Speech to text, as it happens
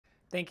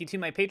Thank you to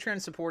my Patreon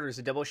supporters.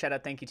 A double shout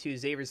out thank you to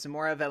Xavier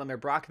Zamora, Velimir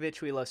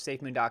Brakovich, We Love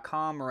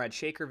SafeMoon.com, Murad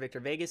Shaker,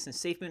 Victor Vegas, and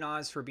SafeMoon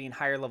Oz for being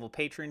higher level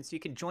patrons. You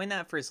can join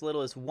that for as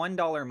little as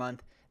 $1 a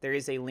month. There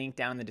is a link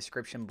down in the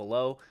description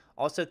below.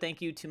 Also,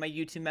 thank you to my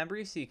YouTube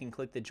members. So you can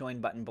click the join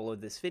button below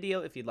this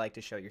video if you'd like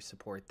to show your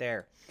support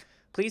there.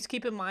 Please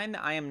keep in mind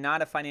that I am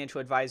not a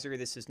financial advisor.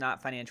 This is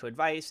not financial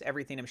advice.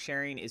 Everything I'm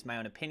sharing is my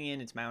own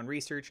opinion. It's my own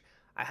research.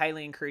 I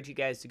highly encourage you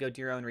guys to go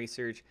do your own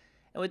research.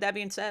 And with that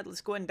being said,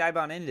 let's go ahead and dive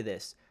on into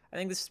this. I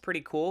think this is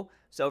pretty cool.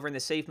 So over in the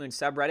SafeMoon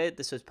subreddit,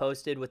 this was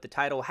posted with the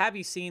title, "Have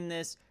you seen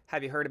this?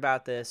 Have you heard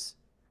about this?"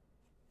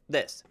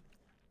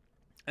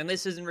 And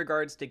this is in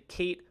regards to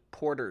Kate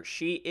Porter.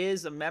 She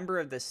is a member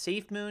of the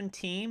SafeMoon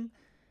team,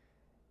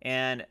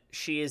 and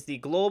she is the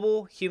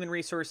Global Human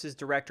Resources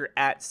Director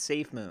at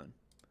SafeMoon.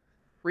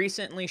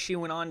 Recently, she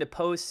went on to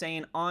post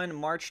saying, on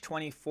March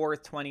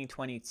 24th,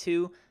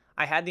 2022,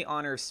 I had the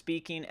honor of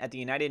speaking at the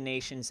United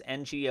Nations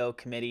NGO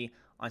Committee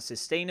on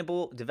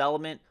Sustainable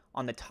Development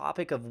on the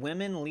topic of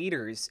women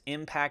leaders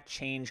impact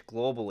change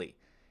globally.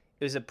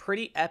 It was a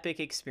pretty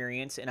epic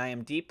experience, and I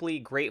am deeply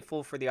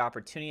grateful for the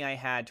opportunity I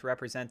had to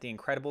represent the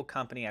incredible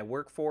company I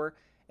work for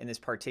in this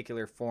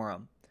particular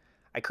forum.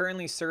 I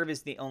currently serve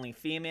as the only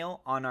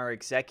female on our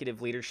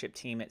executive leadership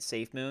team at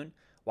SafeMoon.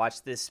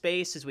 Watch this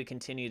space as we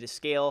continue to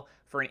scale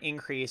for an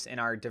increase in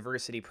our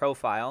diversity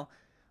profile.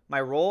 My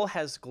role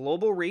has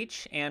global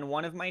reach, and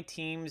one of my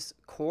team's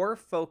core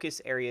focus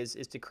areas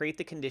is to create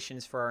the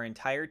conditions for our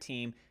entire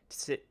team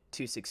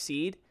to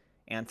succeed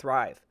and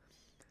thrive.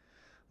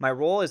 My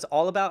role is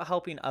all about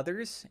helping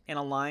others and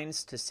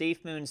aligns to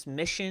SafeMoon's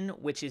mission,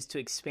 which is to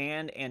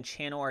expand and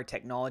channel our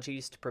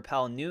technologies to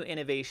propel new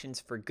innovations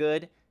for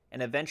good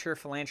and a venture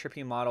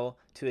philanthropy model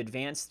to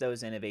advance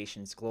those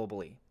innovations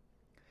globally.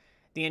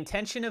 The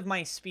intention of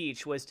my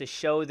speech was to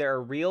show there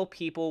are real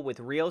people with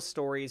real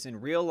stories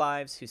and real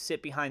lives who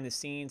sit behind the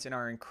scenes in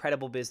our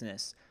incredible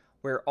business.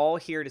 We're all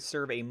here to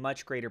serve a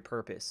much greater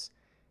purpose.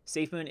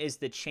 SafeMoon is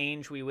the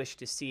change we wish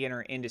to see in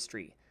our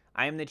industry.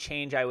 I am the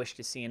change I wish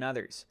to see in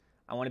others.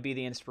 I want to be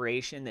the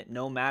inspiration that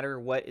no matter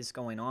what is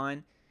going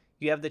on,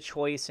 you have the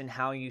choice in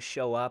how you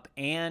show up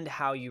and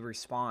how you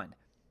respond.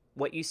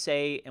 What you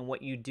say and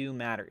what you do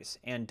matters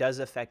and does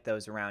affect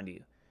those around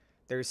you.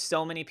 There's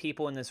so many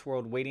people in this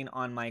world waiting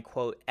on my,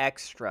 quote,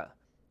 extra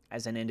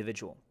as an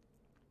individual.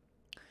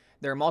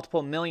 There are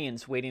multiple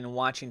millions waiting and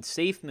watching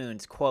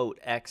SafeMoon's, quote,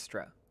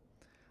 extra.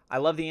 I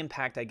love the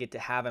impact I get to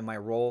have in my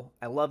role.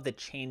 I love the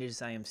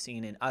changes I am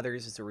seeing in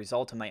others as a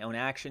result of my own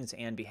actions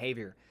and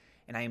behavior.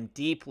 And I am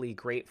deeply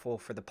grateful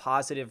for the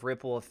positive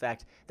ripple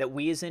effect that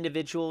we as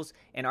individuals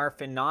and our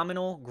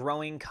phenomenal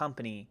growing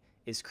company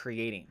is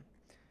creating.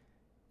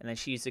 And then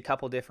she used a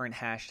couple different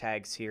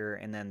hashtags here,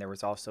 and then there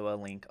was also a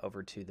link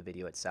over to the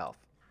video itself.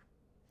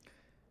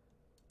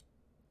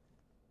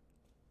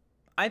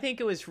 I think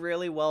it was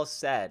really well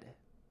said.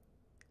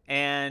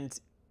 And,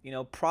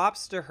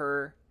 props to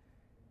her.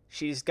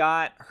 She's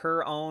got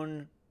her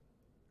own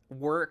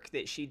work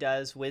that she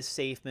does with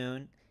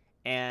SafeMoon,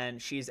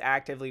 and she's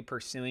actively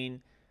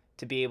pursuing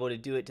to be able to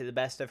do it to the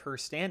best of her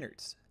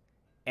standards.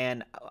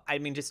 And I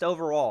mean, just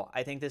overall,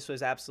 I think this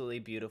was absolutely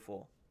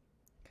beautiful.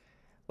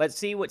 Let's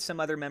see what some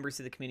other members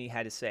of the community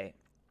had to say.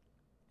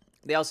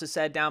 They also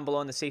said down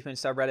below in the SafeMoon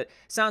subreddit,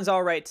 sounds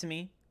all right to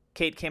me.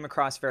 Kate came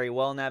across very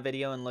well in that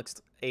video and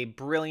looks a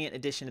brilliant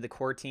addition to the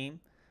core team.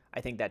 I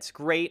think that's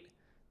great.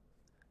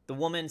 The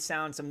woman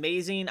sounds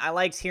amazing. I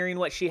liked hearing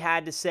what she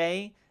had to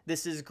say.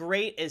 This is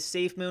great as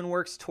SafeMoon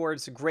works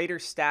towards greater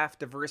staff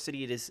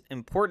diversity. It is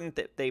important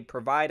that they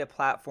provide a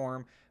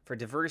platform for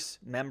diverse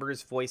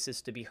members'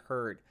 voices to be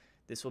heard.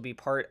 This will be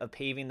part of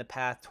paving the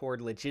path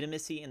toward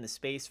legitimacy in the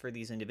space for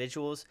these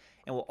individuals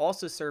and will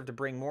also serve to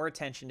bring more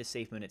attention to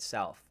SafeMoon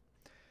itself.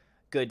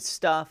 Good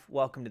stuff.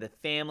 Welcome to the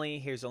family.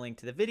 Here's a link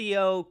to the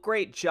video.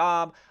 Great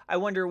job. I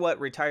wonder what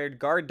retired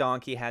guard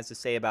donkey has to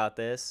say about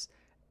this.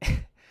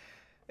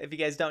 If you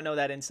guys don't know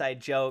that inside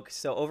joke,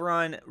 so over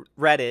on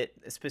Reddit,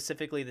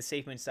 specifically the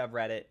SafeMoon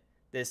subreddit,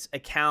 this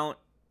account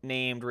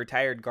named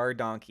Retired Guard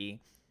Donkey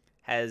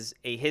has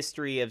a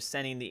history of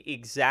sending the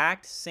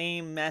exact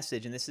same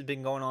message, and this has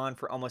been going on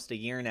for almost a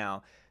year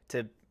now,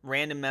 to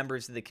random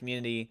members of the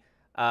community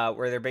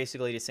where they're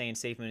basically just saying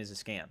SafeMoon is a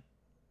scam.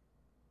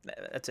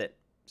 That's it.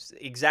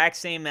 Exact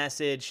same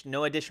message,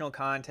 no additional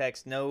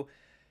context, no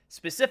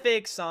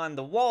specifics on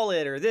the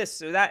wallet or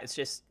this or that. It's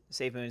just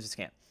SafeMoon is a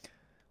scam.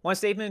 Once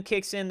SafeMoon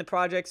kicks in the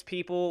projects,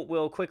 people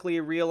will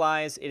quickly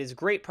realize it is a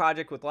great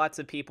project with lots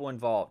of people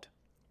involved.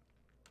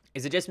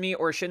 Is it just me,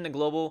 or shouldn't the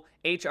global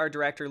HR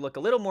director look a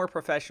little more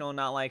professional,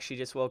 not like she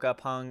just woke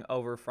up hung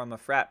over from a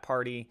frat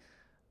party?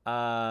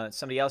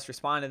 Somebody else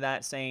responded to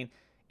that saying,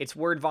 it's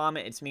word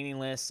vomit, it's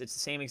meaningless, it's the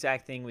same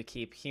exact thing we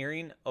keep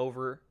hearing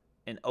over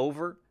and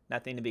over.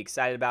 Nothing to be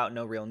excited about,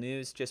 no real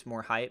news, just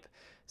more hype.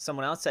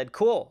 Someone else said,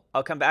 cool,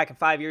 I'll come back in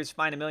 5 years,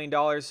 find $1 million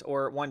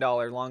or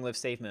 $1, long live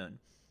SafeMoon.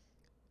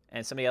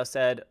 And somebody else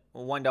said,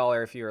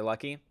 $1 if you were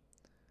lucky.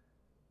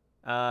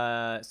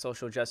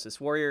 Social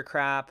justice warrior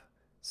crap.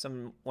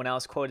 Someone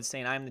else quoted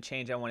saying, I'm the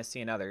change I want to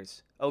see in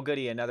others. Oh,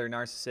 goody, another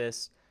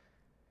narcissist.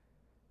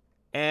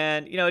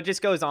 And, you know, it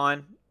just goes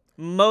on.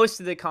 Most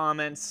of the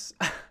comments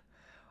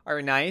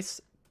are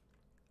nice.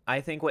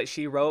 I think what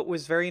she wrote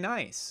was very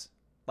nice.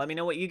 Let me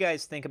know what you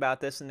guys think about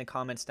this in the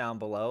comments down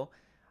below.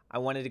 I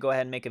wanted to go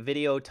ahead and make a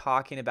video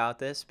talking about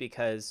this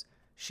because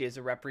she is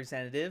a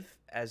representative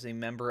as a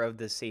member of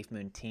the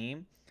SafeMoon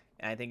team.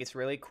 And I think it's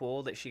really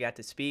cool that she got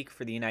to speak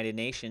for the United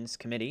Nations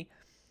Committee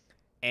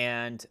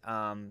and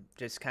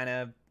just kind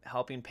of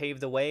helping pave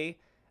the way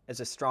as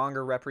a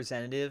stronger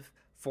representative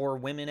for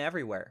women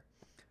everywhere.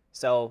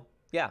 So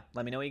yeah,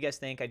 let me know what you guys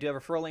think. I do have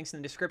referral links in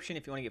the description.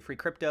 If you want to get free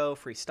crypto,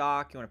 free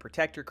stock, you want to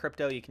protect your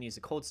crypto, you can use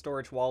the cold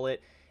storage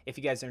wallet. If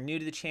you guys are new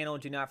to the channel,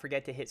 do not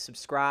forget to hit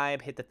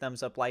subscribe, hit the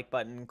thumbs up like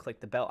button, click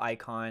the bell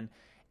icon.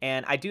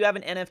 And I do have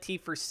an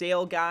NFT for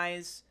sale,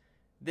 guys.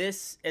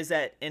 This is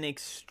at an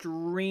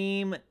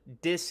extreme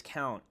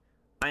discount.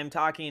 I'm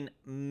talking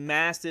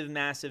massive,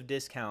 massive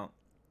discount.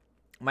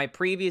 My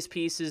previous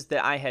pieces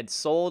that I had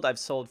sold, I've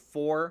sold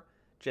 4,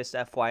 just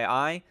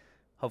FYI.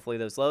 Hopefully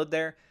those load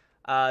there.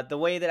 The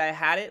way that I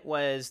had it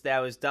was that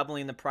I was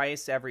doubling the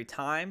price every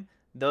time.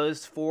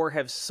 Those 4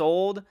 have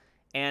sold,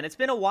 and it's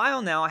been a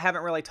while now. I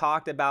haven't really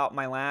talked about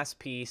my last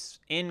piece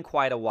in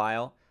quite a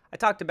while. I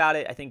talked about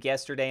it, I think,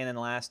 yesterday, and then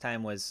the last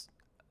time was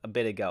a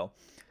bit ago.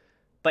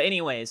 But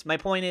anyways, my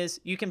point is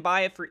you can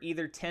buy it for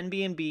either 10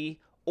 BNB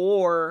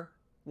or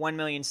 1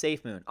 million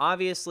SafeMoon.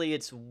 Obviously,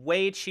 it's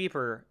way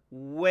cheaper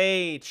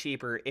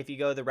if you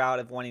go the route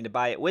of wanting to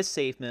buy it with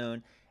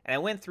SafeMoon. And I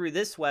went through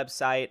this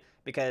website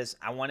because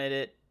I wanted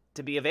it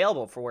to be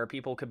available for where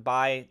people could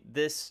buy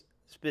this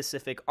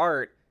specific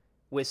art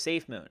with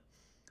SafeMoon.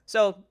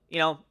 So, you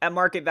know, at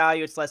market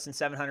value, it's less than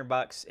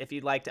 $700. If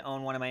you'd like to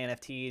own one of my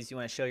NFTs, you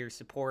want to show your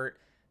support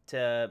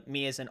to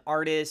me as an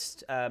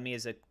artist, me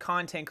as a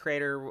content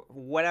creator,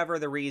 whatever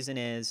the reason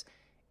is,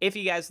 if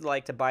you guys would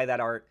like to buy that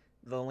art,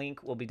 the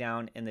link will be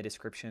down in the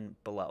description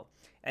below.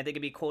 I think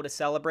it'd be cool to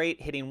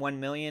celebrate hitting 1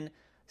 million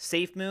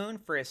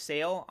SafeMoon for a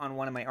sale on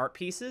one of my art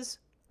pieces.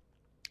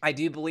 I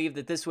do believe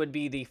that this would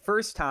be the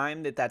first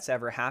time that that's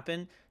ever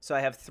happened. So I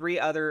have 3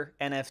 other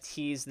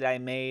NFTs that I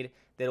made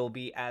that will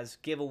be as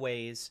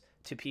giveaways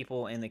to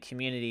people in the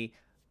community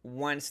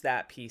once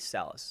that piece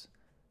sells.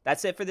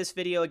 That's it for this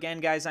video. Again,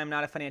 guys, I'm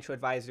not a financial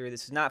advisor.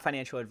 This is not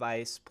financial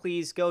advice.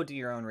 Please go do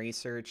your own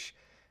research.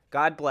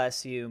 God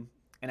bless you,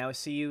 and I will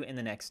see you in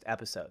the next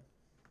episode.